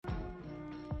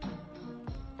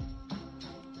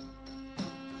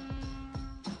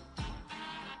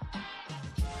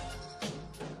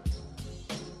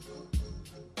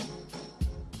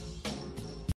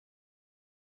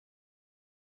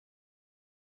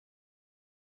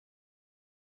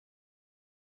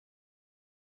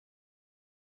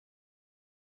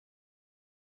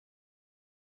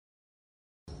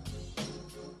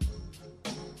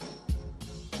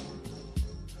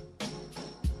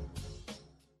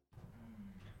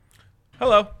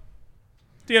Hello,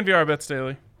 DNVR Bets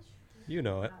Daily. You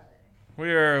know it.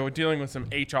 We're dealing with some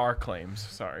HR claims.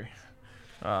 Sorry.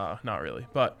 Not really,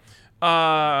 but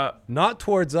Not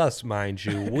towards us, mind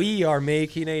you. We are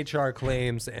making HR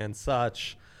claims and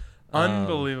such.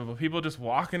 unbelievable. People just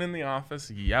walking in the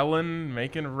office, yelling,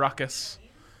 making ruckus.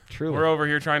 Truly. We're over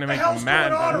here trying to make hell's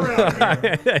mad. going on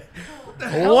around here?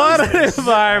 What an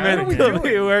environment What are we to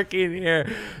be working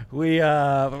here. We,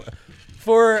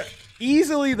 for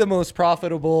easily the most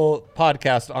profitable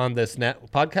podcast on this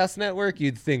podcast network,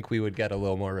 you'd think we would get a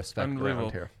little more respect around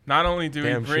Unbelievable. here. Not only do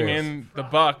Damn we bring sure. in the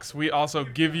bucks, we also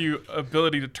give you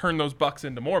ability to turn those bucks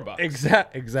into more bucks.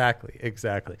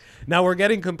 Exactly. Now we're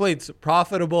getting complaints.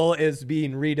 Profitable is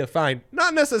being redefined,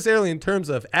 not necessarily in terms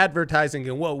of advertising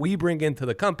and what we bring into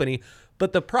the company,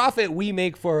 but the profit we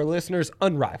make for our listeners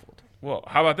unrivaled. Well,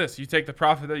 how about this? You take the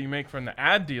profit that you make from the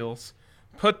ad deals,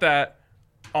 put that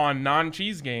on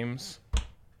non-cheese games,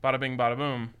 bada bing, bada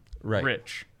boom, Right.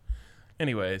 rich.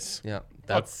 Anyways, Yeah,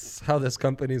 that's how this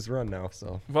company's run now.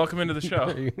 So welcome into the there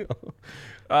show. you go.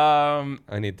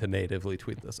 I need to natively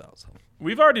tweet this out. So.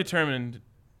 We've already determined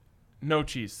no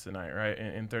cheese tonight, right,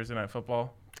 in Thursday Night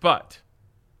Football. But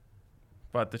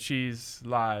the cheese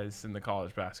lies in the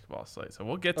college basketball slate. So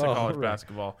we'll get to college right.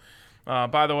 basketball.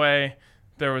 By the way,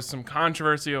 there was some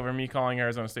controversy over me calling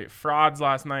Arizona State frauds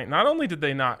last night. Not only did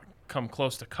they not come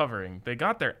close to covering, they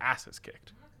got their asses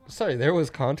kicked. Sorry, there was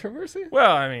controversy?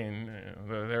 Well, I mean,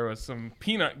 there was some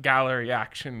peanut gallery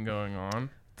action going on.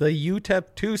 The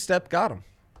UTEP two-step got him.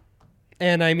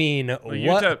 And I mean, The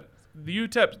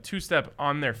UTEP two-step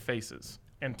on their faces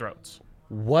and throats.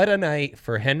 what a night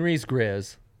for Henry's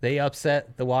Grizz. They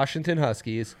upset the Washington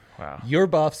Huskies. Wow. Your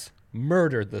Buffs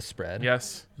murdered the spread.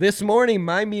 Yes. This morning,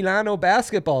 my Milano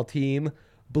basketball team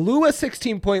blew a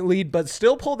 16-point lead, but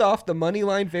still pulled off the money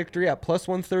line victory at plus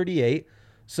 138.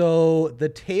 So the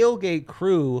tailgate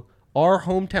crew, our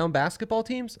hometown basketball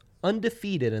teams,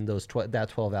 undefeated in those that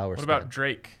 12 hours. What about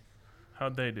Drake?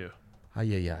 How'd they do? I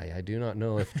do not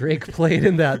know if Drake played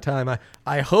in that time.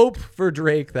 I hope for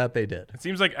Drake that they did. It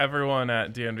seems like everyone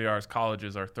at DNVR's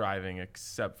colleges are thriving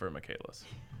except for Michaelis.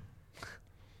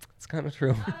 It's kind of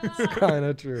true. It's kind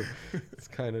of true. It's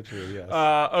kind of true, yes.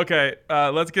 Okay,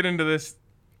 let's get into this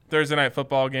Thursday Night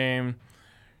Football game.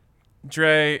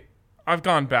 Dre, I've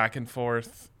gone back and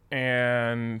forth,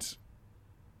 and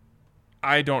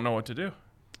I don't know what to do.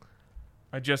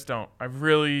 I just don't.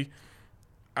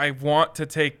 I want to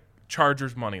take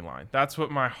Chargers money line. That's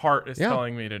what my heart is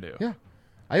telling me to do. Yeah.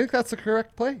 I think that's the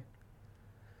correct play.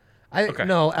 Okay.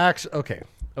 No, actually,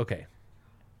 okay.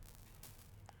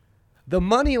 The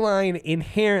money line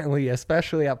inherently,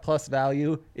 especially at plus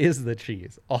value, is the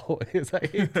cheese. Always. I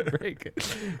hate to break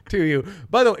it to you.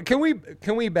 By the way,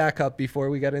 can we back up before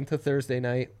we get into Thursday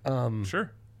night?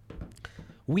 Sure.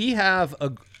 We have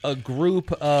a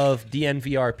group of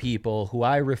DNVR people who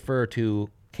I refer to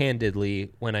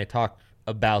candidly when I talk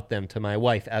about them to my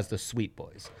wife as the sweet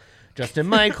boys. Justin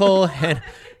Michael,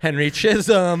 Henry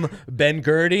Chisholm, Ben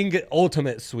Girding,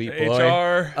 ultimate sweet boy.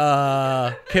 HR.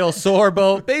 Kale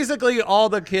Sorbo, basically all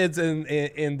the kids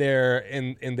in their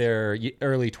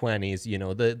early 20s, you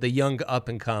know, the young up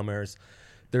and comers.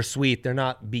 They're sweet. They're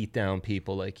not beat down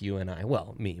people like you and I.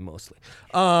 Well, me mostly.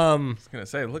 I was going to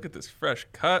say, look at this fresh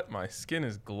cut. My skin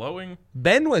is glowing.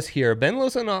 Ben was here. Ben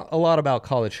knows a lot about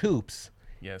college hoops.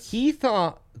 Yes. He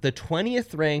thought the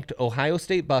 20th ranked Ohio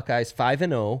State Buckeyes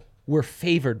 5-0 were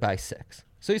favored by 6.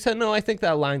 So he said, no, I think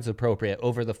that line's appropriate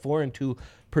over the 4-2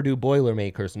 Purdue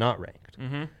Boilermakers not ranked.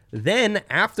 Mm-hmm. Then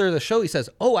after the show, he says,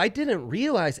 oh, I didn't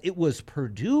realize it was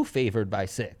Purdue favored by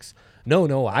 6.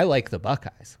 No, I like the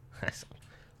Buckeyes. I said,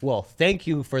 well, thank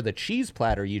you for the cheese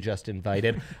platter you just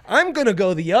invited. I'm going to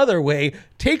go the other way.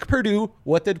 Take Purdue.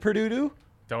 What did Purdue do?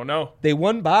 Don't know. They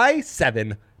won by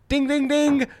 7. Ding, ding,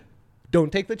 ding.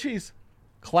 Don't take the cheese.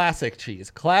 Classic cheese.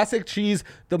 Classic cheese.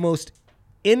 The most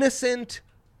innocent,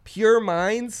 pure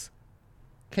minds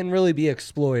can really be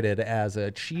exploited as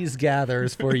a cheese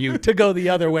gathers for you to go the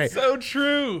other way. So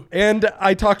true. And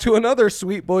I talked to another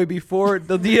sweet boy before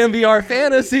the DNVR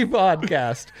Fantasy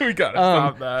podcast. We got to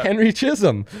stop that. Henry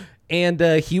Chisholm. And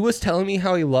he was telling me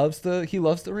how he loves the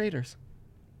Raiders.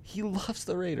 He loves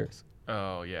the Raiders.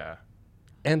 Oh, yeah.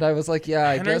 And I was like, yeah,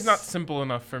 I Henry's guess. not simple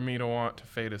enough for me to want to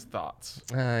fade his thoughts.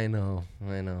 I know.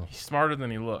 He's smarter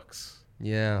than he looks.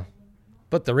 Yeah.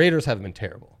 But the Raiders have been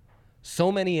terrible.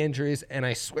 So many injuries, and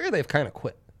I swear they've kind of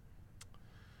quit.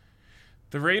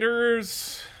 The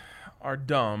Raiders are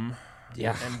dumb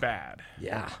Yeah. and bad.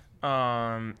 Yeah.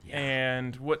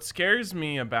 And what scares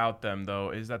me about them,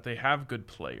 though, is that they have good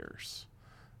players.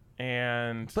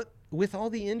 And But with all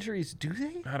the injuries, do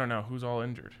they? I don't know who's all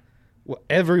injured. Well,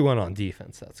 everyone on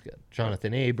defense, that's good.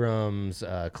 Jonathan Abrams,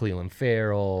 Cleveland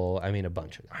Farrell. I mean, a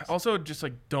bunch of guys. I also just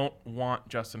don't want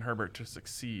Justin Herbert to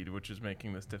succeed, which is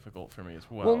making this difficult for me as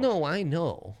well. Well, no, I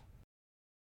know.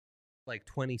 Like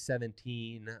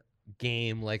 2017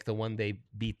 game, like the one they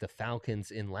beat the Falcons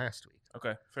in last week.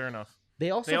 Okay, fair enough. They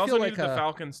also They feel needed like the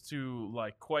Falcons to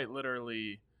quite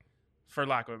literally, for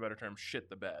lack of a better term, shit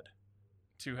the bed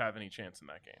to have any chance in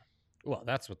that game. Well,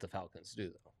 that's what the Falcons do,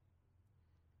 though.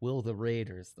 Will the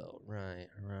Raiders, though? Right.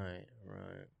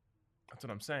 That's what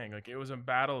I'm saying. It was a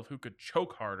battle of who could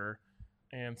choke harder,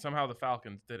 and somehow the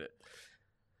Falcons did it.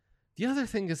 The other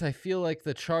thing is I feel like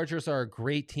the Chargers are a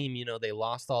great team. They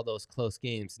lost all those close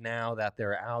games. Now that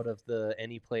they're out of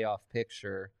any playoff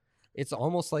picture, it's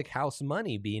almost like house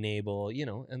money being able,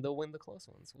 and they'll win the close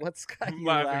ones. What's got I'm you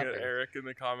laughing at Eric in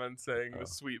the comments saying the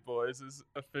Sweet Boys is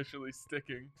officially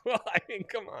sticking. Well, I mean,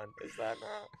 come on. Is that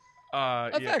not?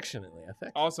 Affectionately.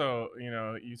 Also,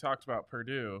 you talked about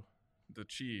Purdue, the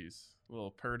cheese,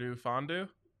 little Purdue fondue.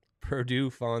 Purdue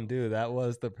fondue. That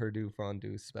was the Purdue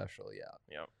fondue special.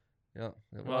 Yeah. Yep.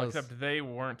 Except they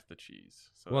weren't the cheese.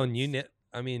 So well,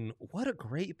 I mean, what a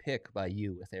great pick by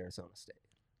you with Arizona State.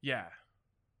 Yeah.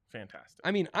 Fantastic.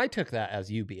 I mean, I took that as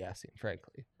UBSing,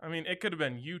 frankly. I mean, it could have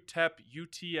been UTEP,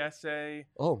 UTSA.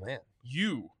 Oh, man.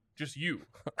 Just you.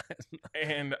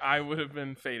 And I would have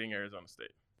been fading Arizona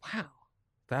State. Wow.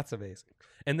 That's amazing.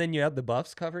 And then you had the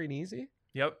Buffs covering easy?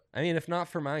 Yep. I mean, if not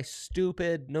for my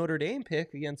stupid Notre Dame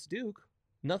pick against Duke,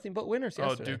 nothing but winners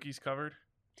yesterday. Oh, Dukey's covered?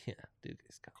 Yeah,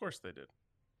 Dukey's covered. Of course they did.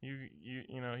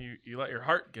 You let your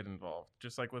heart get involved,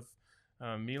 just like with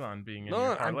Milan being in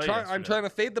your parlay I'm trying to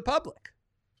fade the public.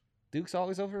 Duke's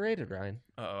always overrated, Ryan.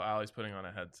 Uh-oh, Allie's putting on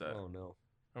a headset. Oh, no.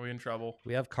 Are we in trouble?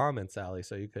 We have comments, Allie,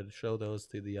 so you could show those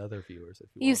to the other viewers if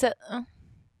you want. You said,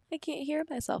 I can't hear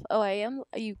myself. Oh, I am.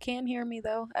 You can hear me,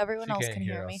 though. Everyone else can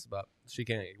hear me. But she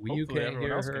can't. Hopefully you can't everyone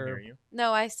hear else her. can hear you.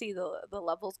 No, I see the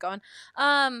levels going.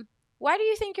 Why do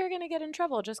you think you're going to get in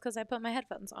trouble just because I put my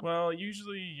headphones on? Well,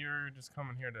 usually you're just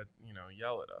coming here to,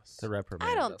 yell at us. To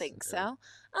reprimand I don't us, think yeah.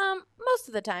 so. Most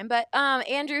of the time. But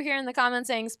Andrew here in the comments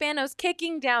saying Spano's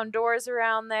kicking down doors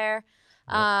around there.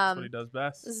 That's what he does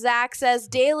best. Zach says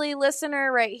daily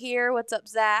listener right here. What's up,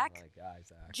 Zach? My guy,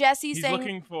 Zach. Jesse He's saying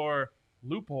looking for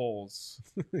loopholes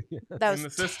that in the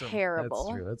was system.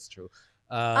 terrible. That's true.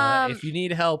 If you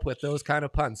need help with those kind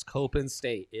of punts, Copen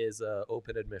State is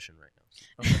open admission right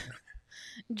now. Okay.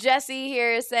 Jesse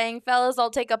here is saying, fellas, I'll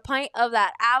take a pint of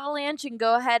that Avalanche and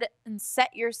go ahead and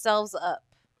set yourselves up.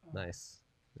 Nice.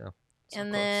 Yeah.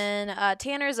 And then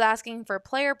Tanner's asking for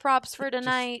player props for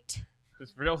tonight.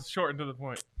 Just real short and to the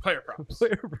point. Player props.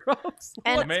 Player props.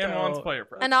 And- The man wants player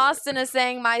props. And Austin is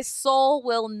saying, my soul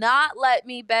will not let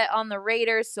me bet on the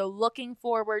Raiders, so looking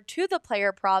forward to the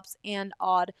player props and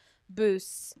odd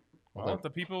boosts. Well, the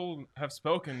people have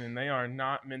spoken, and they are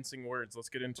not mincing words. Let's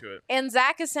get into it. And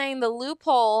Zach is saying the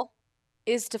loophole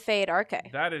is to fade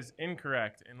RK. That is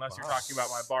incorrect, unless you're talking about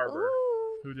my barber,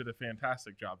 Ooh. who did a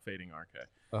fantastic job fading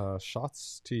RK.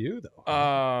 Shots to you, though.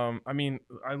 I mean,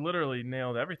 I literally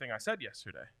nailed everything I said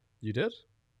yesterday. You did?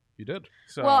 You did.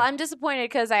 So, Well, I'm disappointed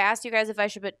because I asked you guys if I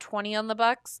should put 20 on the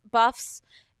Buffs,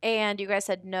 and you guys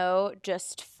said no,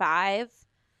 just 5.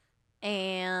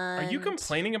 And are you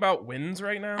complaining about wins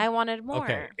right now? I wanted more.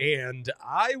 Okay, and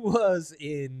I was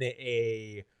in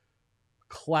a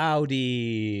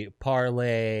cloudy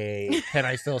parlay. Can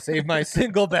I still save my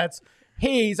single bets?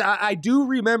 Haze, I do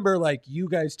remember you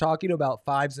guys talking about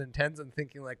 5s and 10s and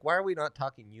thinking why are we not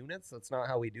talking units? That's not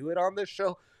how we do it on this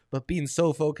show. But being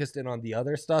so focused in on the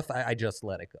other stuff, I just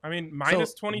let it go. I mean,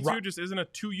 minus 22 just isn't a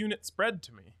 2-unit spread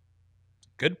to me.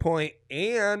 Good point.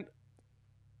 And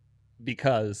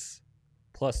because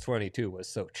plus 22 was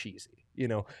so cheesy.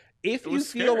 If you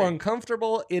feel scary.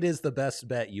 uncomfortable, it is the best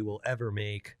bet you will ever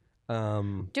make. Do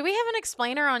we have an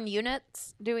explainer on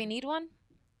units? Do we need one?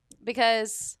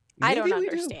 Because I don't Maybe we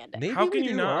do. understand it. Maybe How we can you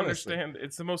do, not honestly. understand?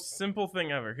 It's the most simple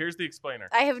thing ever. Here's the explainer.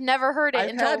 I have never heard it I've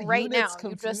until had right now. units You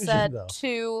just confusion, said though.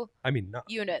 2 I mean, no.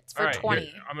 units for All right, 20.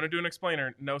 here, I'm going to do an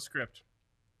explainer, no script.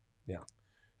 Yeah.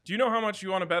 Do you know how much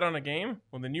you want to bet on a game?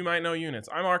 Well, then you might know units.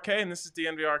 I'm RK, and this is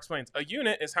DNVR Explains. A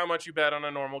unit is how much you bet on a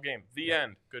normal game. The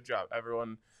end. Good job.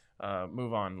 Everyone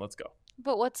move on. Let's go.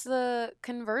 But what's the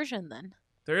conversion then?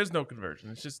 There is no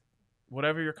conversion. It's just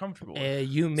whatever you're comfortable with. So if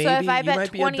I you bet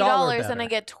might be $20 $1 then I better.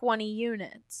 get 20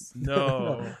 units.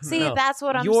 No. See, No. that's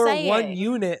what I'm Your saying. one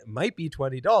unit might be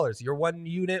 $20. Your one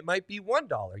unit might be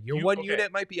 $1. Your You- one okay.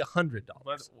 unit might be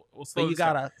 $100. We'll slow But you this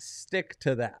down. gotta stick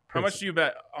to that. How much do you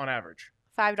bet on average?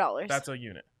 $5. That's a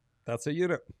unit. That's a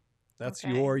unit. That's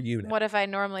Okay. your unit. What if I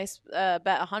normally bet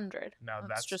 100? Now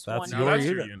That's just that's one your Now that's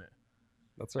unit. your unit. unit.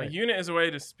 That's A right. unit is a way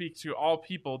to speak to all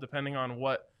people depending on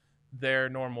what their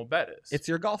normal bet is. It's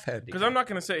your golf handicap. Because I'm not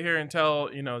going to sit here and tell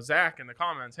Zach in the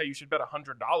comments, hey, you should bet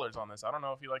 $100 on this. I don't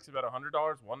know if he likes to bet $100,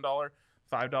 $1, $5,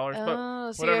 Oh,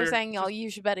 but so whatever. you're saying you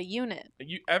should bet a unit.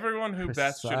 Everyone who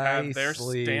bets should have their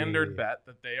Precisely. standard bet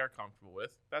that they are comfortable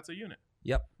with. That's a unit.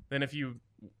 Yep. Then if you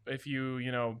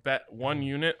bet one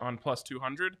unit on plus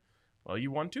 200, well,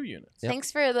 you won 2 units. Yep.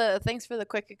 Thanks for the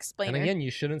quick explainer. And again, you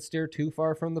shouldn't steer too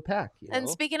far from the pack. And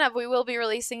speaking of, we will be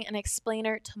releasing an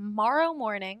explainer tomorrow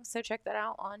morning, so check that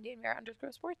out on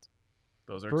DNVR_sports.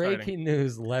 Those are exciting. breaking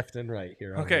news left and right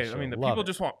here. On Okay, the I mean, the show. Love people it.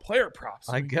 just want player props.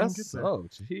 I We can guess get there. so.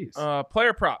 Jeez.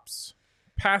 Player props.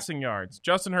 Passing yards.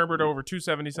 Justin Herbert over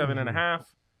 277 and a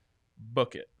half.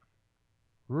 Book it.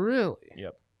 Really?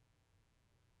 Yep.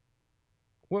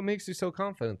 What makes you so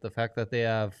confident? The fact that they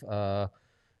have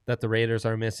that the Raiders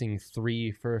are missing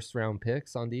 3 first-round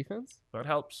picks on defense? That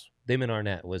helps. Damon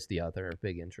Arnett was the other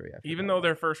big injury. Even though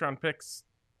their first round picks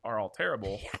are all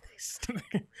terrible.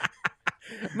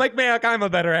 Mike Mayock, I'm a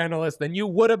better analyst than you.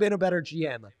 Would have been a better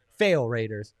GM. Fail,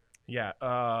 Raiders. Yeah.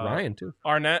 Ryan too.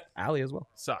 Arnett Allie as well.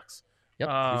 sucks. Yep,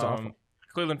 he's awful.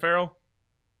 Cleveland Farrell,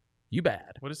 You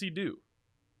bad. what does he do?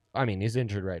 I mean, he's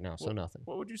injured right now, so What- nothing.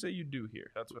 What would you say you do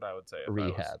here? That's what I would say if I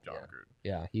Rehab, was John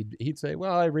yeah. Gruden. Yeah, he'd say,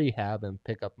 well, I rehab and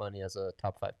pick up money as a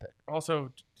top 5 pick.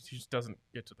 Also, he just doesn't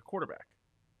get to the quarterback.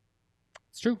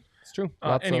 It's true. It's true.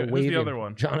 Lots anyway, of who's the waving. other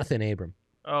one? Jonathan Abram.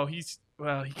 Oh, he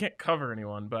can't cover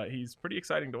anyone, but he's pretty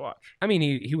exciting to watch. I mean,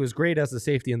 he was great as a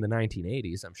safety in the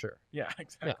 1980s, I'm sure. Yeah,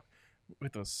 exactly.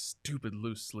 With those stupid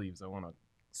loose sleeves, I want to.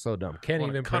 So dumb. Can't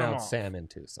Wanna even cut 'em pronounce off. salmon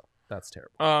too, so that's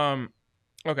terrible.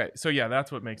 Okay, so yeah,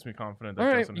 that's what makes me confident. That All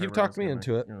right, Justin you've Herbert talked is me gonna-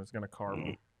 into it. Is going to carve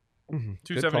him. Mhm. Good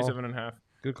 277 and a half.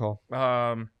 Good call.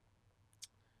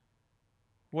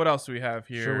 What else do we have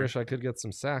here? Sure wish I could get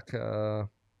some sack. So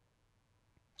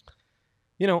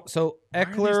Why are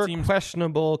these Eckler, teams-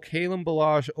 questionable. Kalen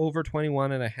Balazs, over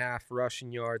 21.5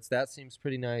 rushing yards. That seems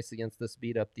pretty nice against this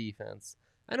beat-up defense.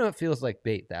 I know it feels like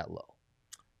bait that low.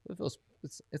 It feels,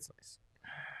 it's nice.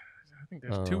 I think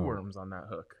there's 2 worms on that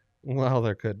hook. Well,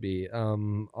 there could be.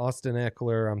 Austin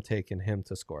Eckler, I'm taking him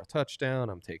to score a touchdown.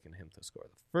 I'm taking him to score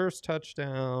the first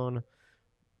touchdown.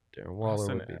 Darren Waller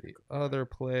Austin would be the other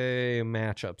play.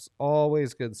 Matchups.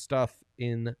 Always good stuff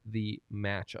in the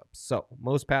matchups. So,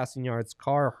 most passing yards.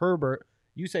 Carr, Herbert.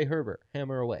 You say Herbert.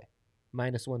 Hammer away.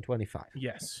 Minus 125.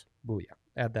 Yes. Booyah.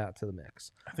 Add that to the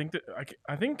mix.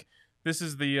 I think this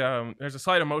is the there's a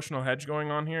slight emotional hedge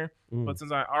going on here, but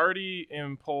since I already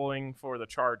am pulling for the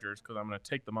Chargers because I'm going to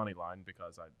take the money line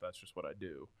because that's just what I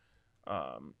do.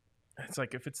 It's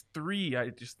like if it's 3, I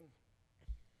just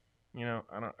I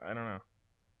don't know.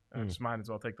 I just might as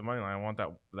well take the money line. I want that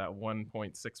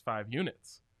 1.65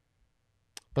 units.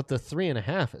 But the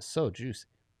 3.5 is so juicy.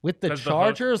 With the 'Cause the hook-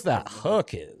 Chargers, that because the hook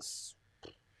is...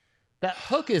 That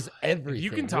hook is everything. If you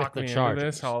can with talk the me into Chargers.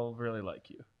 this, I'll really like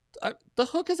you. The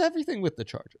hook is everything with the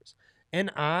Chargers. And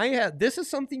this is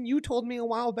something you told me a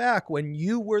while back when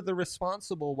you were the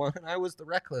responsible one and I was the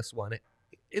reckless one.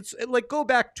 It's like go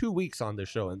back 2 weeks on the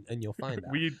show and you'll find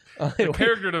that. The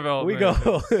character development. We go.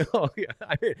 Oh,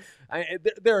 yeah.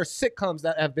 There are sitcoms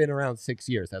that have been around 6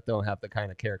 years that don't have the kind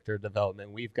of character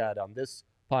development we've got on this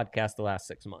podcast the last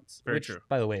 6 months. Very which, true.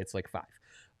 By the way, it's like 5.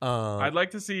 I'd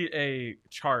like to see a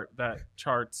chart that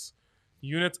charts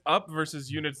units up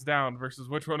versus units down versus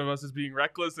which one of us is being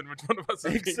reckless and which one of us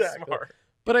is being smart.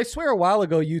 But I swear a while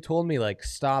ago you told me like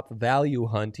stop value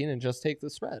hunting and just take the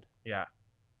spread. Yeah.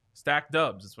 Stack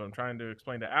dubs is what I'm trying to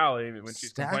explain to Allie when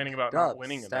she's Stack complaining about dubs. not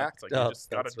winning. Stack It's like you dubs, just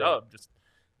got a that's right. dub. Just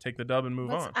take the dub and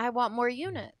move on. I want more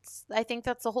units. I think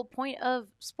that's the whole point of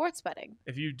sports betting.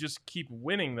 If you just keep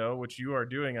winning, though, which you are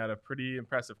doing at a pretty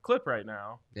impressive clip right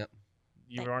now, Yep.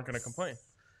 you aren't going to complain.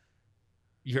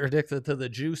 You're addicted to the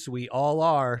juice. We all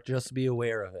are. Just be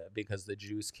aware of it because the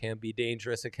juice can be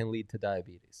dangerous. It can lead to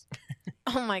diabetes.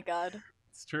 Oh my god.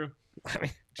 It's true. I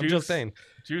mean, I'm Juice. just saying.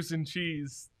 Juice and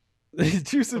cheese.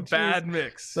 Juice A and bad cheese.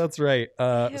 mix. That's right.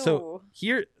 So Ew.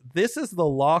 here, this is the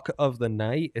lock of the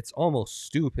night. It's almost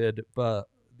stupid, but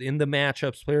in the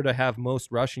matchups, player to have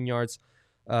most rushing yards,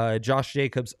 Josh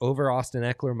Jacobs over Austin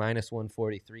Eckler minus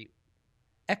 143.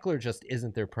 Eckler just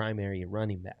isn't their primary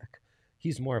running back.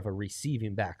 He's more of a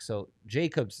receiving back. So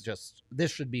Jacobs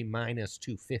this should be minus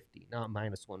 250, not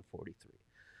minus 143.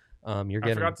 You're I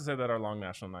getting. forgot to say that our long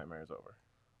national nightmare is over.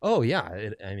 Oh yeah,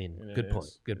 It good is.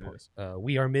 point. Good It point. is.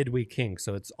 We are midweek kings,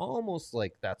 so it's almost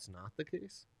like that's not the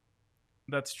case.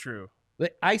 That's true.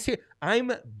 Like,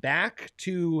 I'm back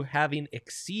to having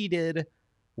exceeded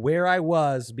where I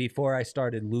was before I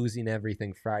started losing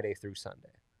everything Friday through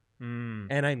Sunday, Mm.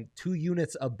 and I'm 2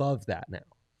 units above that now.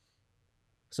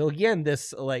 So again,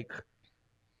 this like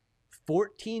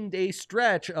 14-day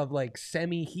stretch of like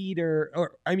semi-heater,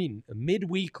 or I mean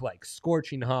midweek like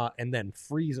scorching hot and then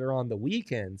freezer on the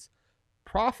weekends,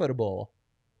 profitable,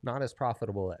 not as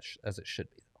profitable as it should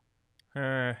be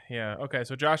though. Yeah. Okay.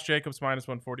 So Josh Jacobs minus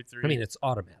 143. I mean, it's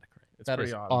automatic, right? It's That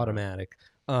pretty is automatic.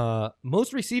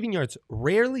 Most receiving yards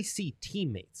rarely see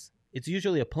teammates. It's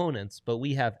usually opponents, but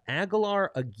we have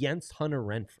Aguilar against Hunter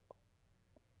Renfrow.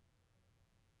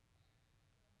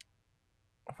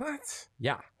 What?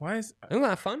 Yeah. Why is Isn't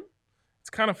that fun? it's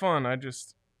kind of fun? I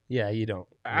just Yeah, you don't.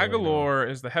 really know. Aguilar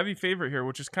is the heavy favorite here,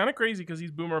 which is kind of crazy because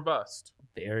he's boomer bust.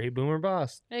 Very boomer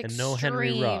bust. And no Henry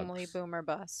Extremely Ruggs. boomer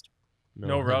bust.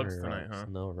 No Henry Ruggs tonight, huh?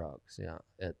 No Ruggs, yeah.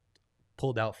 It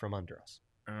pulled out from under us.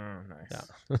 Oh, nice.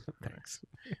 Yeah. Thanks.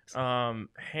 Hamler.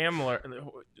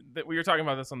 We were talking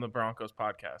about this on the Broncos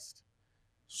podcast.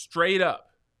 Straight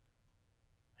up,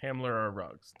 Hamler or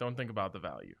Ruggs. Don't think about the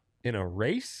value. In a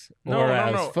race? No, or no,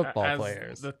 as no. football As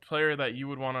players? the player that you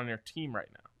would want on your team right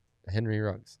now. Henry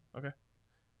Ruggs.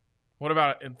 What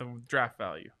about the draft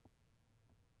value?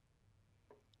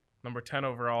 Number 10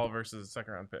 overall versus a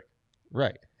second round pick.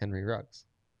 Right. Henry Ruggs.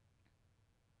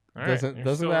 All right, Doesn't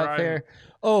you're still that riding. fair?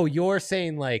 Oh, you're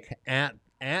saying like at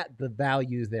the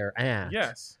value they're at.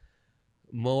 Yes.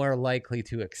 More likely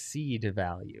to exceed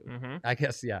value. Mm-hmm. I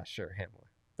guess, yeah, sure, Hamler.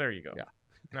 There you go. Yeah.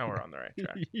 Now we're on the right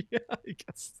track. Yeah, I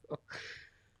guess so.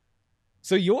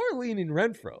 So you're leaning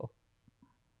Renfro.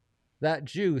 That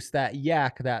juice, that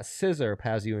yak, that scissor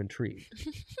has you intrigued.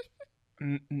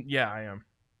 Yeah, I am.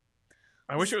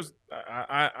 I wish it was.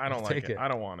 I don't I'll like take it. it. I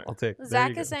don't want it. I'll take.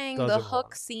 Zach is saying the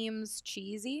hook seems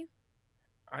cheesy.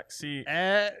 I see.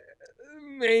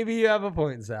 Maybe you have a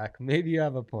point, Zach. Maybe you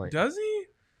have a point. Does he?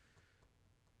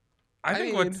 I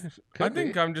think mean, I could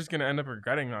think be. I'm just gonna end up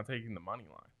regretting not taking the money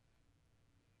line.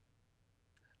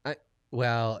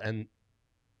 Well, and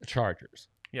Chargers.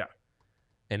 Yeah.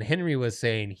 And Henry was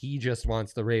saying he just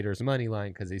wants the Raiders money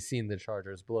line because he's seen the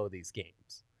Chargers blow these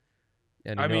games,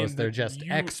 and he I mean, knows they're just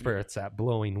experts at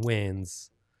blowing wins.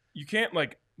 You can't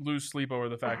like lose sleep over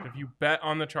the fact if you bet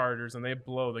on the Chargers and they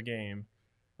blow the game,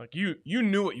 like you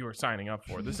knew what you were signing up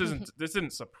for. This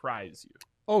didn't surprise you.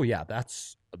 Oh yeah,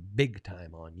 that's a big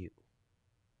time on you.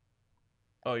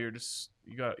 Oh, you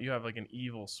have like an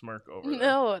evil smirk over there.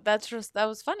 No, that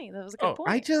was funny. That was a good Oh, point.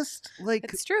 I just like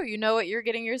It's true. You know what you're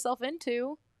getting yourself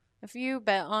into if you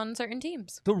bet on certain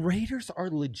teams. the Raiders are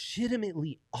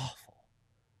legitimately awful.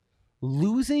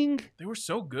 Losing, They were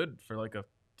so good for like a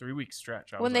 3-week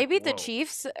stretch. When they beat the whoa.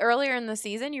 Chiefs earlier in the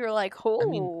season, you were like, "Oh, I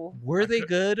mean, were they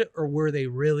good or were they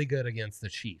really good against the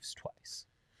Chiefs twice?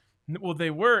 Well, they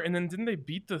were, and then didn't they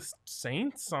beat the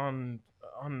Saints on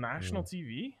national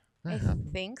TV I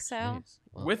think so." Jeez.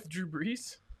 Wow. with Drew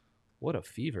Brees? What a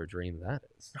fever dream that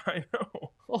is. I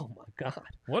know. Oh my god.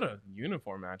 What a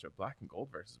uniform matchup, black and gold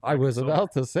versus. I black and was silver.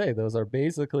 about to say those are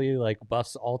basically like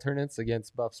Buffs alternates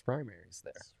against Buffs primaries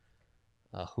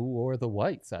there. Who wore the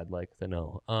whites? I'd like to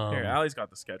know. Here, Allie's got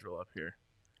the schedule up here.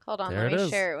 Hold on, there let it me is.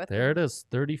 share it with There you. it is.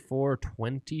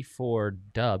 34-24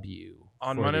 W.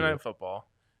 On for Monday the- Night Football,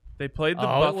 they played the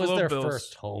Oh, it Buffalo was their Bills.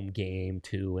 first home game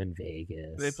too in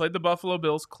Vegas. They played the Buffalo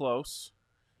Bills close.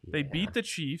 They Yeah. beat the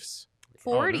Chiefs.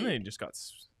 40. Oh, then they just got.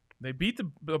 They beat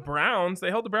the Browns.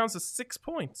 They held the Browns to 6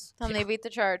 points. Then they beat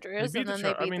the Chargers, They beat and the then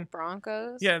Char- they I beat mean, the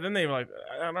Broncos. Yeah, then they were like,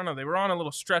 I don't know. They were on a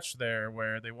little stretch there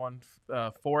where they won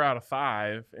 4 out of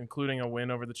 5, including a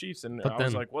win over the Chiefs. And But I was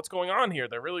then- like, what's going on here?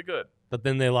 They're really good. But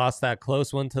then they lost that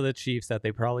close one to the Chiefs that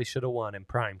they probably should have won in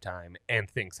prime time, and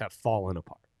things have fallen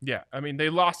apart. Yeah, I mean, they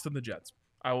lost to the Jets.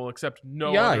 I will accept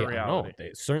no other reality. no,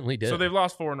 they certainly did. So they've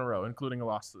lost 4 in a row, including a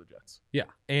loss to the Jets. Yeah,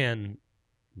 and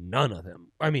none of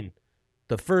them. I mean,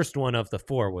 the first one of the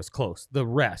 4 was close. The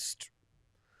rest,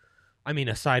 I mean,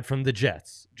 aside from the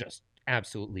Jets, just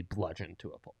absolutely bludgeoned to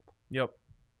a pulp. Yep.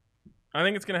 I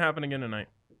think it's going to happen again tonight.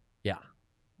 Yeah,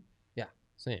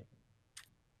 same.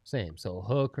 So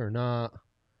hook or not,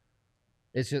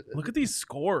 it's just Look at these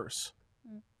scores.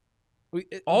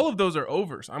 it- All of those are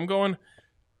overs. I'm going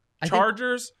I think-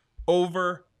 Chargers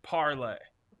over parlay.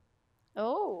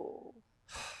 Oh.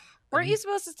 Weren't you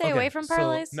supposed to stay Okay, away from so-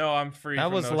 parlays? No, I'm free. that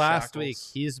from was those last shackles. week.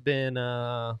 He's been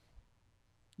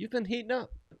you've been heating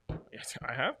up. Yes,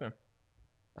 I have been.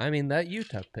 I mean, that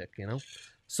Utah pick, you know?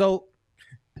 So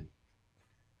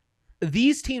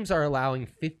these teams are allowing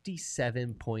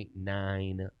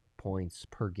 57.9 points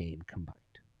per game combined.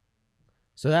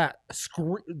 So that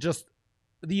just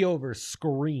the over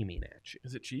screaming at you.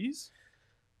 Is it cheese?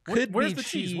 Could Where's be the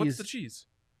cheese? What's the cheese?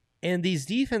 And these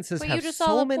defenses But you have just saw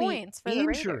so the many points for the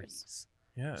Raiders. injuries.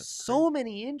 Yeah. it's So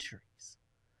many injuries.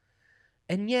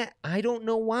 And yet, I don't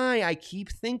know why. I keep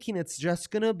thinking it's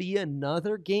just going to be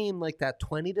another game like that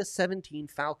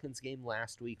 20-17 Falcons game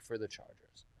last week for the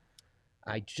Chargers.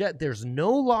 There's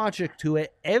no logic to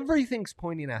it. Everything's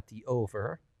pointing at the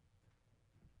over.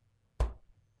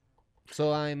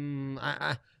 So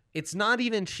it's not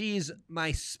even cheese.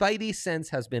 My spidey sense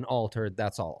has been altered.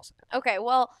 That's all I'll say. Okay,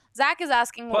 well, Zach is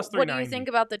asking, Plus what do you 390. think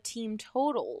about the team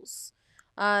totals?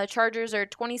 Chargers are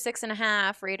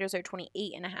 26.5. Raiders are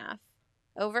 28.5.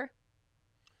 Over?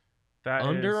 That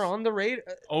Under is on the Raiders.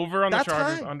 over on the That's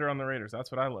Chargers, high. under on the Raiders. That's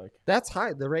what I like. That's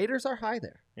high. The Raiders are high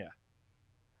there. Yeah.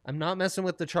 I'm not messing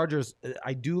with the Chargers.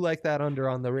 I do like that under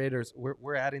on the Raiders.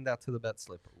 We're adding that to the bet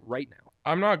slip right now.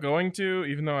 I'm not going to,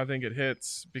 even though I think it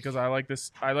hits, because I like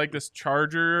this. I like this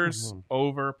Chargers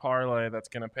over parlay that's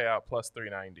going to pay out plus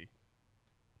 390.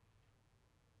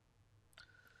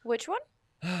 Which one?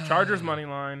 Chargers money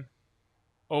line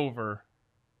over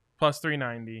plus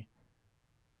 390.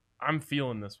 I'm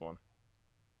feeling this one.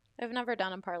 I've never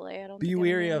done a parlay. I don't Be think I'm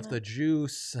weary doing of that. the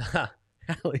juice.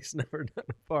 Allie's never done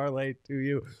a parlay to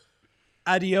you.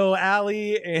 Adio,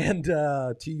 Allie, and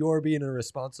to your being a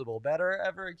responsible bettor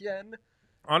ever again.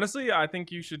 Honestly, I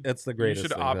think you should. It's the You greatest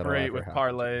should thing that'll operate ever with happen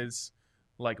to me. parlays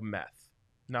like meth.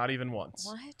 Not even once.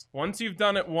 What? Once you've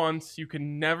done it once, you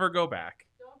can never go back.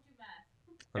 Don't do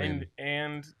math. I mean,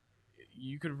 And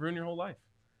you could ruin your whole life.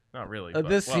 Not really.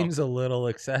 this well, seems a little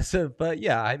excessive, but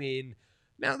yeah, I mean,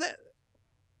 now that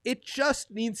it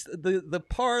just needs the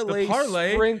parlay,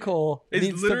 parlay sprinkle is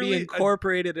needs to be literally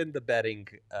incorporated in the betting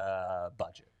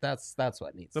budget. That's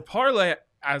what needs. the to parlay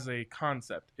as a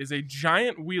concept is a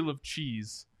giant wheel of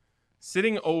cheese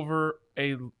sitting over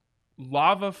a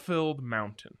lava-filled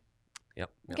mountain. Yep.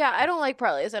 Yeah, I don't like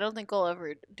parlays. I don't think I'll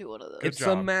ever do one of those. It's a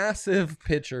job. massive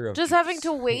picture of Just cheese. having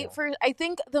to wait Yeah. for. I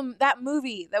think that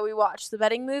movie that we watched, the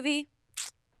betting movie,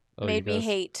 Oh, made you me guys-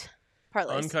 hate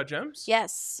parlays. Uncut Gems?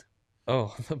 Yes,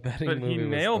 Oh, the betting But movie he was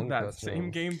nailed that Uncut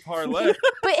same Gems. game parlay.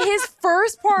 but his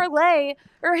first parlay,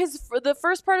 or the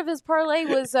first part of his parlay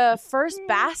was first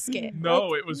basket. No,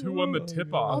 Like, it was who won the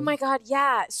tip-off. oh my god,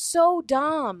 yeah, so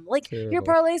dumb. Like your Terrible.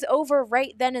 parlay's over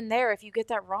right then and there if you get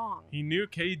that wrong. He knew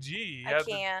KG. He I had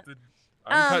can't. The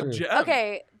uncut Um, gem.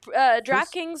 Okay,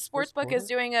 DraftKings first Sportsbook is quarter?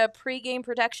 doing a pregame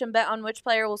protection bet on which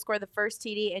player will score the first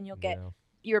TD, and you'll get Yeah.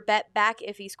 your bet back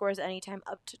if he scores anytime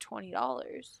up to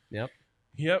 $20. Yep.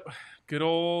 Good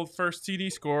old first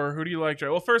TD score. Who do you like, Dre?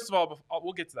 Well, first of all,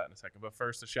 we'll get to that in a second. But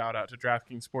first, a shout out to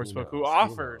DraftKings Sportsbook, who knows? Who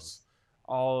offers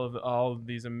all of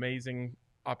these amazing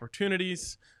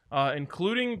opportunities,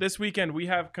 including this weekend. We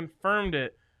have confirmed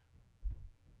it.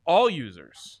 All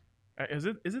users. Is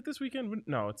it this weekend?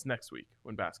 No, it's next week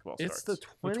when basketball starts. It's the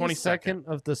 22nd. 22nd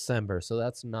of December, so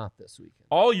that's not this weekend.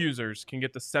 All users can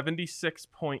get the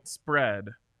 76-point spread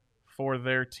for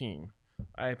their team.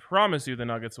 I promise you the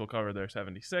Nuggets will cover their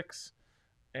 76,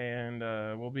 and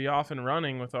we'll be off and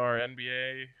running with our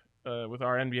NBA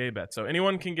bet. So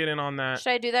anyone can get in on that.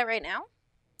 Should I do that right now?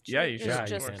 Yeah, you should. Yeah, of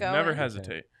you just course. go Never in?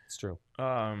 hesitate. It's true.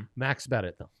 Um, Max bet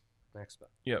it though. Max bet.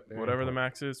 yep. Very Whatever the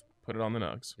important. max is, put it on the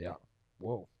Nugs. Yeah.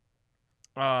 Whoa.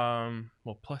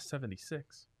 Well, plus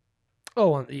 76.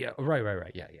 Oh, yeah.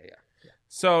 Right. Yeah.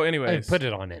 So, I anyways, mean, put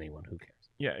it on anyone. Who cares?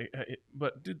 yeah,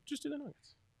 but just do the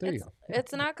Nuggets. There you It's, go.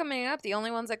 it's not coming up. The only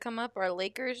ones that come up are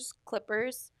Lakers,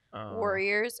 Clippers,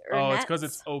 Warriors, or Oh, Nets. it's because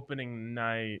it's opening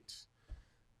night.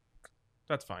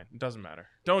 That's fine. It doesn't matter.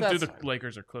 Don't do That's the fine.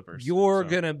 Lakers or Clippers. You're So,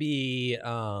 gonna be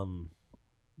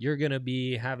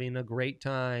having a great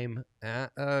time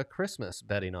at Christmas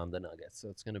betting on the Nuggets, so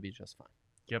it's gonna be just fine.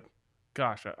 Yep.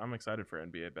 Gosh, I'm excited for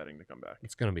NBA betting to come back.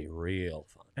 It's gonna be real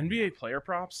fun. NBA player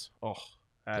props. Oh,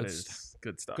 that Good is stuff.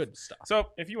 good stuff. Good stuff. So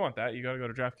if you want that, you got to go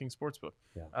to DraftKings Sportsbook.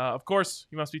 Yeah. Of course,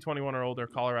 you must be 21 or older.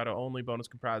 Colorado only. Bonus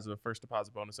comprised of a first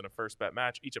deposit bonus and a first bet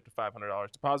match, each up to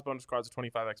 $500. Deposit bonus requires a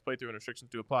 25x playthrough and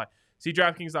restrictions to apply. See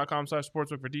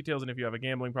DraftKings.com/sportsbook for details. And if you have a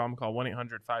gambling problem, call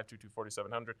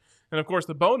 1-800-522-4700. And of course,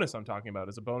 the bonus I'm talking about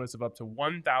is a bonus of up to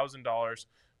 $1,000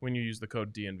 when you use the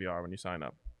code DNVR when you sign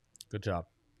up. Good job.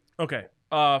 Okay.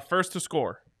 First to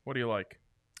score. What do you like?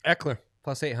 Eckler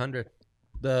plus 800.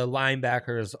 The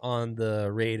linebackers on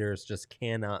the Raiders just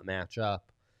cannot match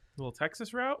up. Little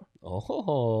Texas route?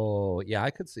 Oh, yeah, I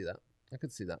could see that.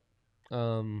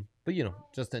 But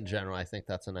just in general, I think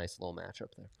that's a nice little matchup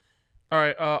there. All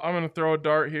right, I'm going to throw a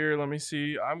dart here. Let me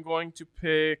see. I'm going to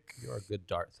pick You're a good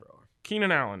dart thrower.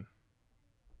 Keenan Allen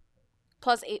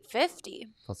plus 850.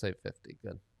 Plus 850.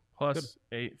 Good. plus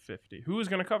 850. Who is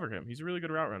going to cover him? He's a really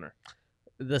good route runner.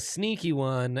 The sneaky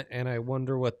one, and I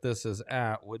wonder what this is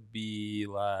at, would be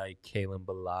like Kalen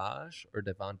Ballage or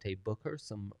Devontae Booker,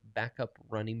 some backup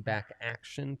running back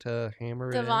action to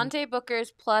hammer it in. Devontae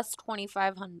Booker's plus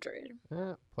 2,500.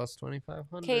 Plus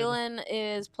 2,500. Kalen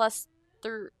is plus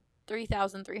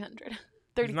 3,300.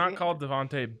 He's not called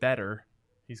Devontae Better.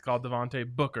 He's called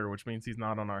Devontae Booker, which means he's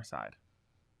not on our side.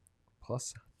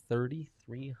 Plus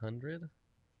 3,300?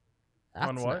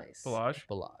 On what? Nice.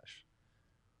 Ballage.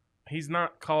 He's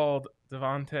not called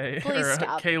Devontae Please or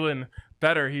stop. Kalen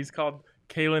Better. He's called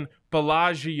Kalen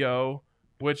Bellagio,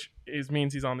 which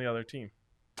means he's on the other team.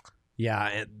 Yeah,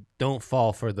 and don't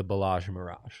fall for the Ballage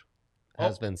Mirage.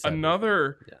 Has been said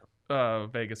another before.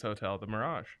 Vegas hotel, the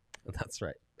Mirage. That's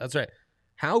right. That's right.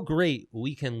 How great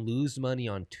we can lose money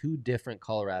on two different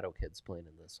Colorado kids playing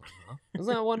in this one, huh?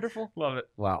 Isn't that wonderful? Love it.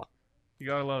 Wow. You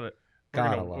gotta love it.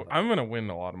 Love it. I'm gonna win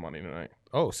a lot of money tonight.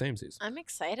 Oh, same season. I'm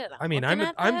excited. I'm looking I'm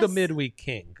at the this. midweek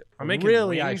king. I'm making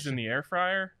really, wings in the air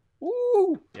fryer.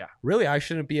 Ooh. Yeah. Really, I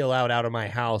shouldn't be allowed out of my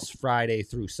house Friday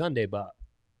through Sunday, but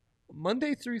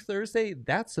Monday through Thursday,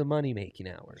 that's the money-making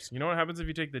hours. You know what happens if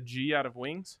you take the G out of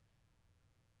wings?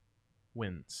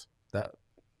 Wins. That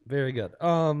very good.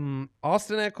 Austin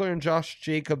Eckler and Josh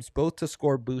Jacobs both to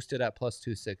score boosted at plus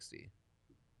 260.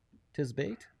 Tis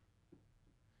bait?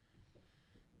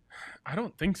 I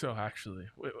don't think so, actually.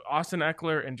 Austin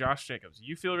Eckler and Josh Jacobs.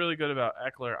 You feel really good about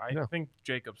Eckler. I Yeah. think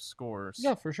Jacobs scores.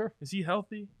 Yeah, for sure. Is he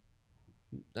healthy?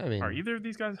 I mean, Are either of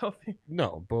these guys healthy?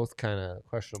 no, both kind of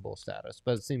questionable status,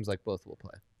 but it seems like both will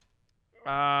play.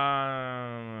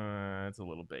 It's a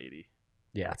little baity.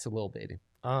 Yeah, it's a little baity.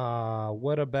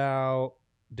 What about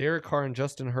Derek Carr and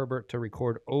Justin Herbert to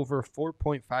record over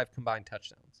 4.5 combined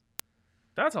touchdowns?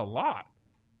 That's a lot.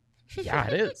 Yeah,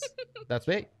 it is. That's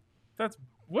bait.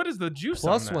 What is the juice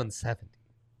Plus on that? 170.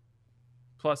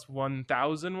 Plus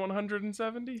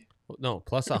 1,170? No,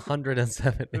 plus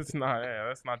 170. That's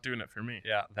not doing it for me.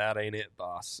 Yeah, that ain't it,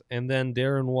 boss. And then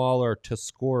Darren Waller to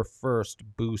score first,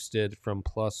 boosted from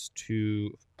plus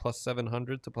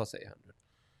 700 to plus 800.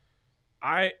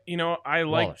 I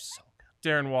like Waller's so good.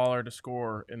 Darren Waller to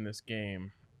score in this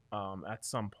game at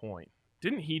some point.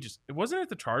 Didn't he wasn't it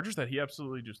the Chargers that he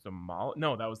absolutely just demolished?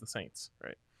 No, that was the Saints,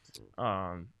 right?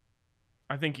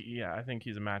 I think he's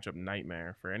a matchup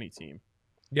nightmare for any team.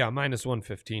 Yeah, minus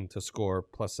 115 to score,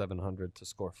 plus 700 to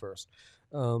score first.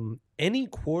 Any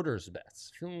quarters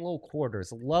bets? Feeling low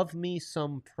quarters. Love me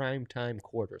some primetime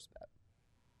quarters bet.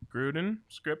 Gruden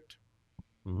script.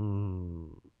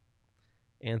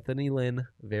 Anthony Lynn,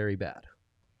 very bad.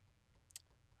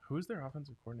 Who's their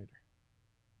offensive coordinator?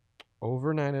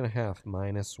 Over 9.5,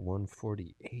 minus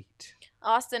 148.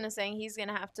 Austin is saying he's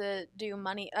gonna have to do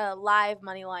live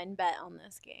money line bet on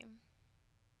this game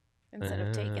instead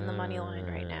of taking the money line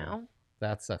right now.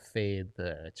 That's a fade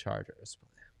the Chargers.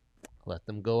 Let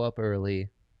them go up early,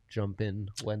 jump in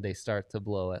when they start to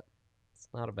blow it. It's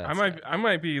not a bad start. I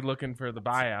might be looking for the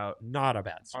buyout Not a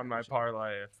bad on my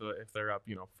parlay if they're up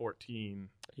 14.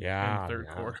 Yeah, in the third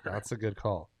quarter. That's a good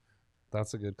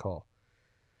call.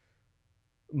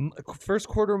 First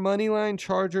quarter money line,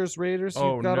 Chargers, Raiders.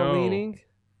 Oh, You've got no. a leaning.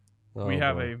 We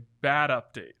have a bad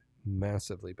update.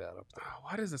 massively bad up there.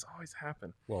 Why does this always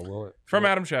happen? Well, will it? From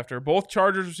Adam Schefter, both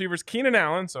Chargers receivers, Keenan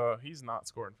Allen, so he's not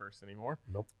scoring first anymore.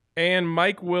 Nope. And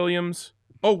Mike Williams,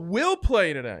 will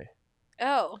play today.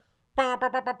 Oh.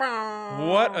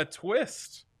 What a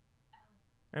twist.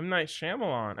 M. Night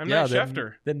Shyamalan. M. Night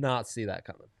Schefter. Did not see that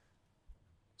coming.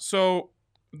 So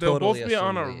they'll Totally both be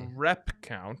on a assumed rep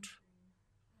count,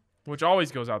 which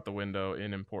always goes out the window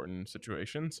in important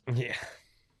situations. Yeah.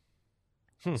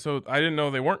 So I didn't know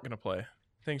they weren't going to play.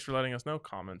 Thanks for letting us know,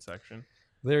 comment section.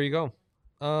 There you go.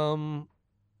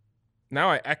 Now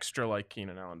I extra like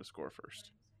Keenan Allen to score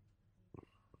first.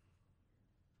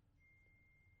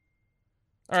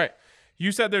 All right.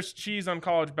 You said there's cheese on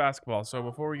college basketball. So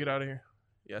before we get out of here.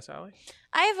 Yes, Allie?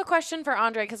 I have a question for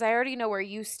Andre because I already know where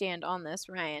you stand on this,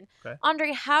 Ryan. Okay.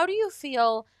 Andre, how do you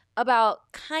feel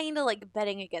about kind of like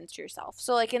betting against yourself?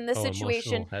 So like in this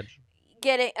situation, emotional hedge.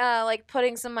 getting like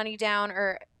putting some money down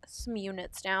or some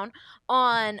units down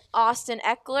on Austin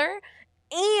Eckler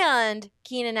and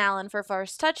Keenan Allen for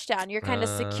first touchdown. You're kind of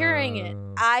securing it.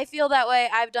 I feel that way.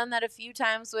 I've done that a few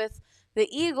times with the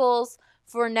Eagles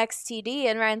for next TD,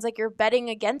 and Ryan's like, you're betting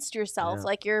against yourself. Yeah.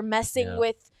 Like you're messing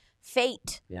with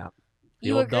fate. Yeah.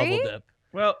 You agree? Double dip.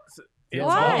 Well, it's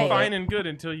Why? all fine and good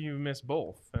until you miss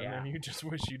both. And Yeah. then you just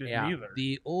wish you didn't Yeah. either.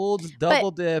 The old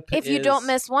double dip. If you don't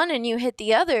miss one and you hit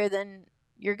the other, then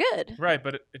you're good. Right,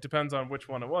 but it depends on which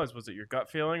one it was. Was it your gut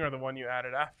feeling or the one you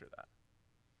added after that?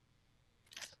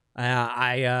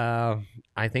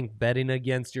 I think betting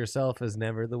against yourself is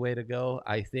never the way to go.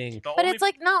 I think The But only- it's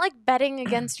like not like betting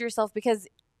against yourself because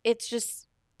it's just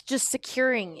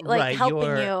securing, like right, helping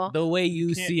you're- you. The way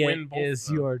you Can't see it win both of is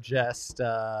them. you're just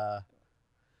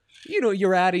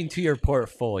you're adding to your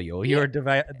portfolio. You're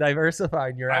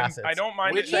diversifying your assets. I don't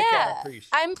mind which it. I can Yeah, appreciate.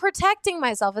 I'm protecting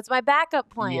myself. It's my backup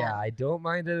plan. Yeah, I don't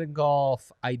mind it in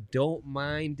golf. I don't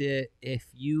mind it if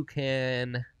you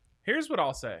can Here's what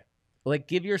I'll say. like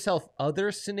give yourself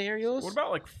other scenarios What about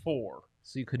like 4?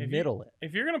 so you could if you- middle it.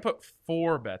 If you're gonna put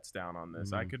 4 bets down on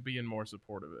this, I Mhm. could be in more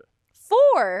support of it.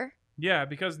 4 Yeah,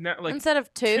 because now like instead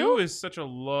of 2. 2 is such a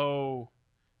low.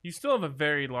 You still have a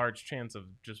very large chance of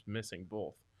just missing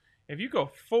both. If you go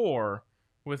 4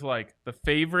 with like the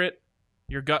favorite,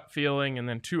 your gut feeling, and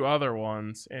then 2 other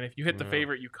ones, and if you hit the Yeah.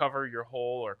 favorite, you cover your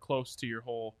whole or close to your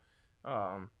whole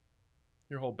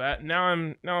bet. Now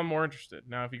I'm more interested.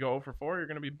 Now if you go 0 for 4, you're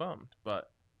gonna be bummed.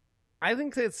 But I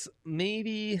think it's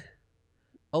maybe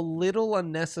a little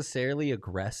unnecessarily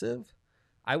aggressive.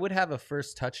 I would have a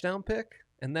first touchdown pick,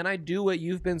 and then I do what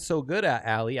you've been so good at,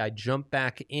 Allie. I jump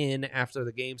back in after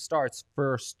the game starts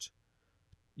first,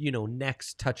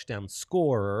 next touchdown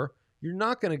scorer. You're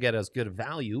not going to get as good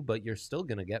value, but you're still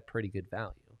going to get pretty good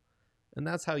value. And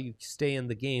that's how you stay in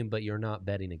the game, but you're not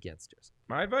betting against yourself.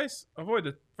 my advice: avoid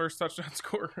the first touchdown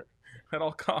score at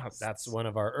all costs. That's one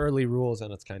of our early rules,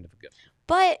 and it's kind of good.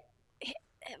 But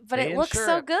They it looks insure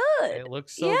so it. good. It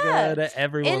looks so Yeah. good.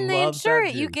 Everyone And they loves insure that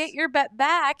it. You juice. get your bet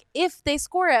back if they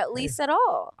score at least at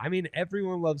all. I mean,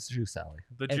 everyone loves juice, Allie.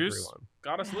 The juice Everyone.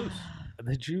 got us loose.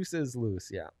 The juice is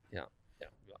loose. Yeah.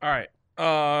 All right.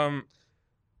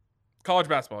 College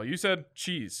basketball. You said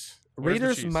cheese. Where's the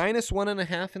Raiders cheese?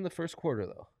 -1.5 in the first quarter,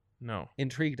 though. No,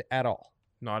 Intrigued at all?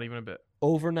 not even a bit.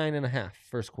 Over 9.5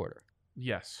 first quarter.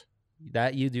 Yes,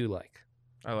 That you do like.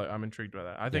 I'm intrigued by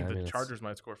that. I think Yeah, I the mean, it's- Chargers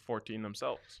might score 14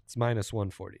 themselves. It's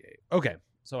 -148. Okay.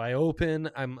 So I open.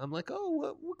 I'm like,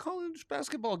 oh, what college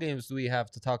basketball games do we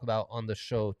have to talk about on the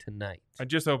show tonight? I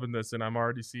just opened this and I'm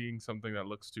already seeing something that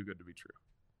looks too good to be true.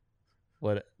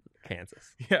 What?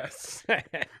 Kansas. Yes.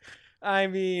 I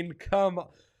mean, come on.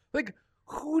 Like,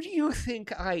 who do you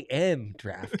think I am,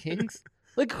 DraftKings?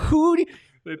 Like, who do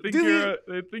They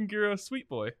think you're a sweet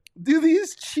boy. do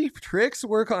these cheap tricks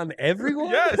work on everyone?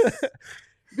 Yes.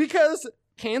 Because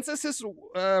Kansas is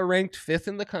ranked 5th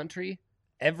in the country.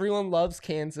 Everyone loves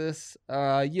Kansas.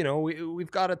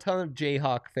 We've got a ton of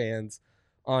Jayhawk fans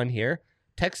on here.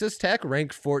 Texas Tech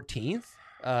ranked 14th.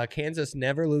 Kansas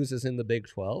never loses in the Big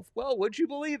 12. Well, would you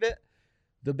believe it?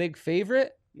 The big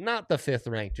favorite, not the 5th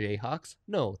ranked Jayhawks.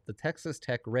 No, the Texas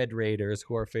Tech Red Raiders,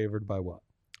 who are favored by what?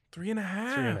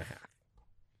 3.5. 3.5.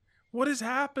 What is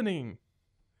happening?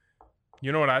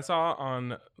 You know what I saw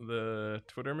on the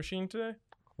Twitter machine today?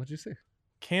 What'd you say?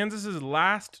 Kansas's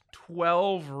last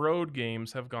 12 road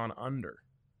games have gone under.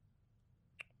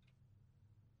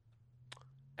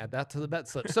 Add that to the bet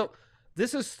slip. So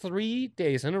this is 3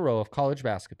 days in a row of college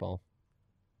basketball.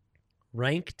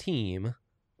 Ranked team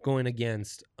going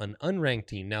against an unranked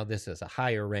team. Now this is a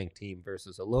higher ranked team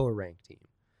versus a lower ranked team,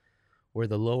 where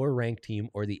the lower ranked team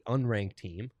or the unranked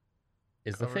team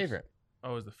is the Covers. favorite.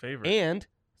 Oh, is the favorite. And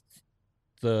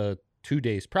the 2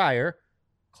 days prior,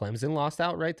 Clemson lost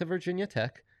outright to Virginia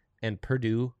Tech, and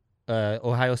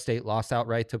Ohio State lost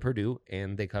outright to Purdue,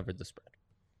 and they covered the spread.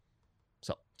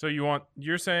 So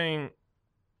you're saying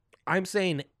I'm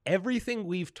saying everything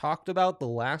we've talked about the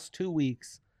last 2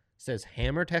 weeks says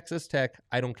hammer Texas Tech.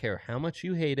 I don't care how much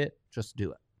you hate it, just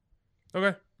do it.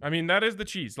 okay. I mean, that is the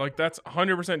cheese. Like that's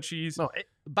 100% cheese. No,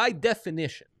 by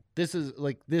definition, this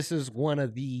is one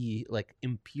of the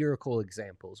empirical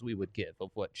examples we would give of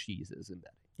what cheese is in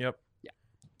betting. Yep.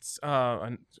 Yeah.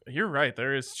 And you're right.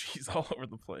 There is cheese all over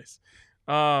the place.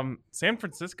 San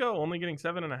Francisco only getting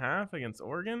 7.5 against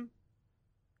Oregon.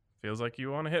 Feels like you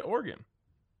want to hit Oregon.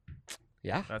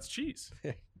 Yeah. That's cheese.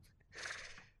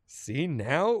 See,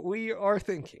 now we are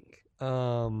thinking.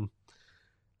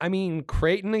 I mean,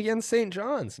 Creighton against St.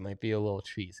 John's might be a little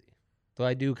cheesy. Though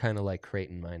I do kind of like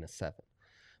Creighton -7.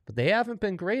 But they haven't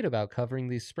been great about covering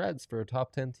these spreads for a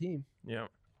top 10 team. Yeah.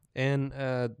 And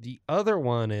the other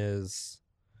one is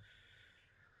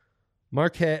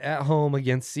Marquette at home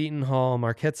against Seton Hall.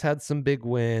 Marquette's had some big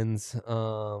wins.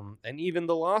 And even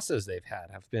the losses they've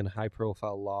had have been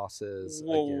high-profile losses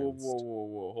against...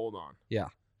 Whoa. Hold on. Yeah.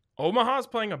 Omaha's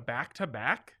playing a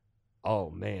back-to-back? Oh,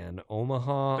 man.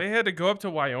 Omaha. They had to go up to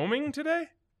Wyoming today?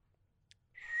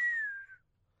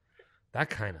 That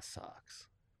kind of sucks.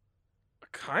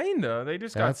 Kinda. They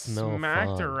just That's got no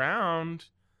smacked fun. around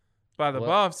by the What-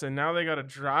 Buffs, and now they got to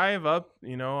drive up,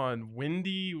 on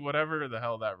windy, whatever the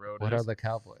hell that road What is. are the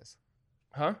Cowboys?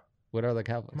 Huh? What are the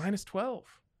Cowboys? Minus 12.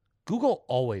 Google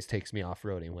always takes me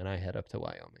off-roading when I head up to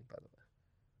Wyoming, by the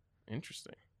way.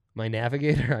 Interesting. My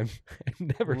navigator, I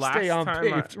never stay on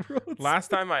paved roads. Last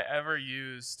time I ever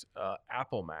used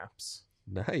Apple Maps.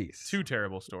 Nice. 2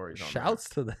 terrible stories on Shouts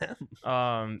to them.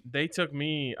 that. They took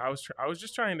me. I was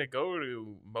just trying to go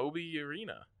to Moby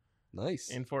Arena Nice.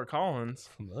 in Fort Collins,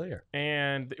 Familiar.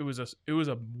 and it was a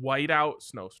whiteout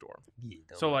snowstorm.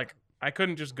 So like I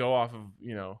couldn't just go off of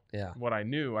yeah. what I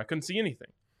knew. I couldn't see anything.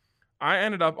 I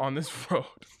ended up on this road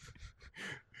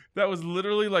that was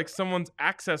literally like someone's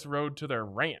access road to their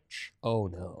ranch. Oh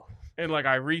no. And like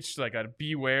I reached like a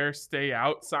beware, stay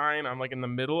out sign. I'm like in the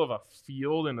middle of a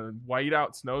field in a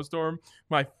whiteout snowstorm.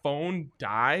 My phone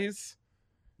dies.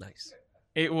 Nice.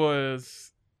 It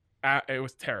was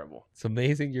terrible. It's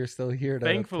amazing you're still here to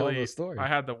tell Thankfully, the story. I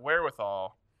had the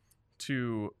wherewithal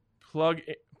to plug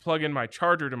in my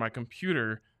charger to my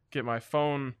computer, get my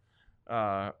phone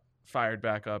fired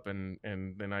back up, and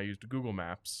then I used Google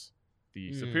Maps,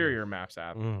 the Superior Maps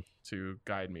app, to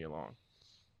guide me along.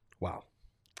 Wow.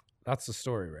 That's the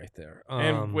story right there.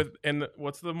 And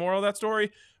what's the moral of that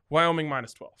story? Wyoming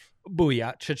minus 12.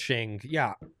 Booyah, cha-ching.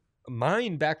 Yeah.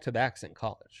 Mine back-to-backs in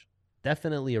college.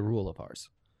 Definitely a rule of ours.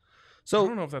 I So,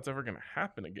 don't know if that's ever going to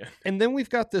happen again. and then we've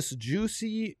got this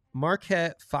juicy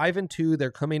Marquette 5-2. They're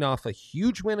coming off a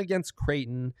huge win against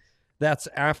Creighton. That's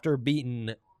after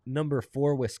beating number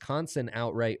 4 Wisconsin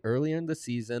outright earlier in the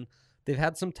season. They've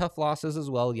had some tough losses as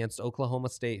well against Oklahoma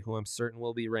State, who I'm certain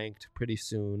will be ranked pretty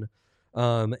soon,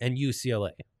 and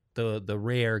UCLA, the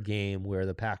rare game where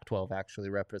the Pac-12 actually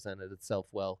represented itself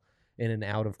well in an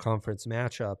out-of-conference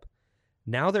matchup.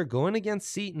 Now they're going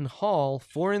against Seton Hall,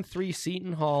 4-3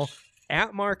 Seton Hall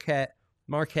at Marquette.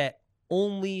 Marquette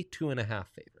only 2.5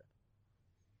 favorite.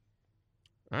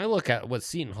 I look at what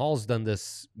Seton Hall's done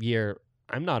this year.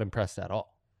 I'm not impressed at all.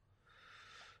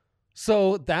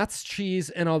 So that's cheese,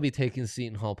 and I'll be taking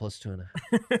Seton Hall plus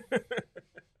 2.5.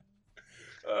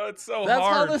 It's so That's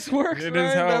hard. how this works. It Ryan.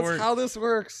 is how it That's works. how this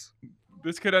works.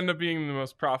 This could end up being the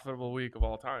most profitable week of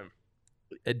all time.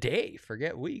 A day,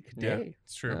 forget week. Yeah, Day.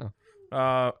 it's true.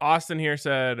 Yeah. Austin here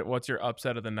said, "What's your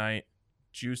upset of the night?"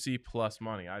 Juicy plus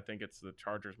money. I think it's the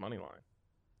Chargers money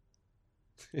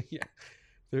line. Yeah,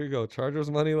 there you go.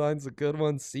 Chargers money line's a good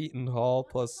one. Seton Hall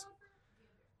plus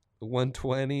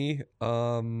 120.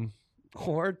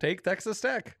 Or take Texas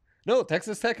Tech. No,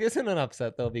 Texas Tech isn't an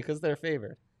upset though because they're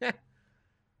favored.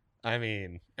 I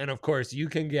mean, and of course you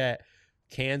can get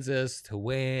Kansas to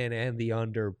win and the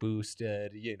under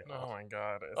boosted. You know, Oh my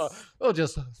god! they'll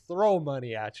just throw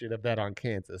money at you to bet on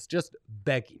Kansas. Just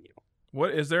begging you.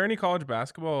 What is there any college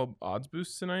basketball odds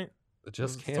boosts tonight?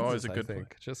 Just It's Kansas, always a I good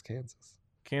think. Just Kansas.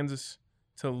 Kansas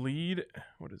to lead.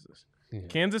 What is this? Yeah.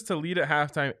 Kansas to lead at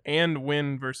halftime and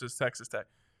win versus Texas Tech.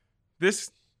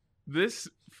 This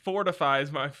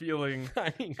fortifies my feeling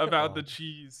about the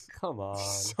cheese Come on.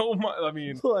 so much. I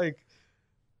mean, Like,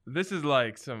 this is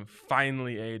like some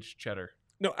finely aged cheddar.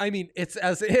 no, I mean, it's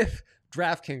as if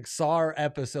DraftKings saw our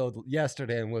episode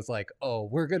yesterday and was like, oh,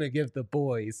 we're going to give the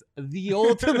boys the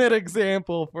ultimate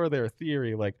example for their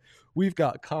theory. Like, we've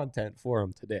got content for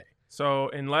them today. So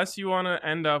unless you want to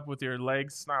end up with your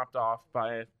legs snapped off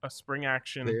by a spring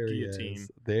action There he guillotine,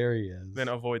 is. There he is. then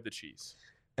avoid the cheese.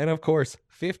 And of course,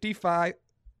 58%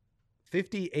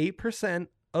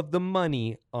 of the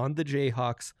money on the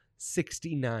Jayhawks,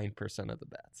 69% of the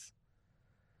bets.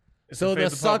 It's So to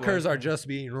fade the public. suckers are just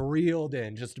being reeled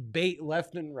in, just bait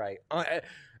left and right.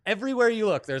 Everywhere you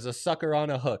look, there's a sucker on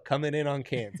a hook coming in on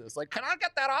Kansas. Like, can I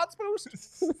get that odds boost?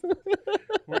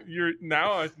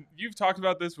 You've talked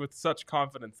about this with such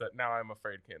confidence that now I'm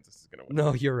afraid Kansas is going to win.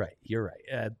 No, you're right. You're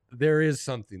right. There is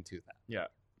something to that. Yeah.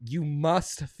 You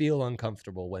must feel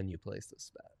uncomfortable when you place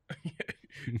this bet.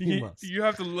 You must. You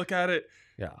have to look at it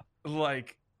Yeah.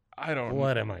 like, I don't know.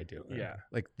 What am I doing? Yeah.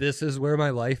 Like, this is where my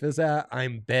life is at.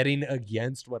 I'm betting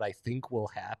against what I think will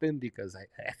happen because I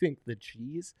think the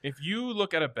cheese. If you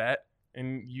look at a bet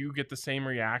and you get the same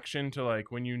reaction to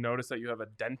like when you notice that you have a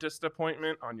dentist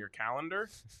appointment on your calendar,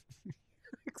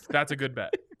 that's a good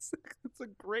bet. It's a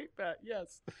great bet.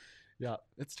 Yes. Yeah,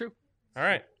 it's true. All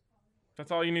right.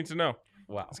 That's all you need to know.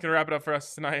 Wow. That's going to wrap it up for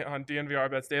us tonight on DNVR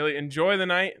Bets Daily. Enjoy the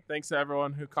night. Thanks to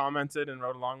everyone who commented and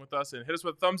rode along with us. And hit us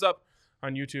with a thumbs up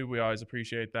on YouTube. We always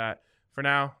appreciate that. For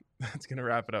now, that's going to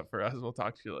wrap it up for us. We'll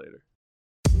talk to you later.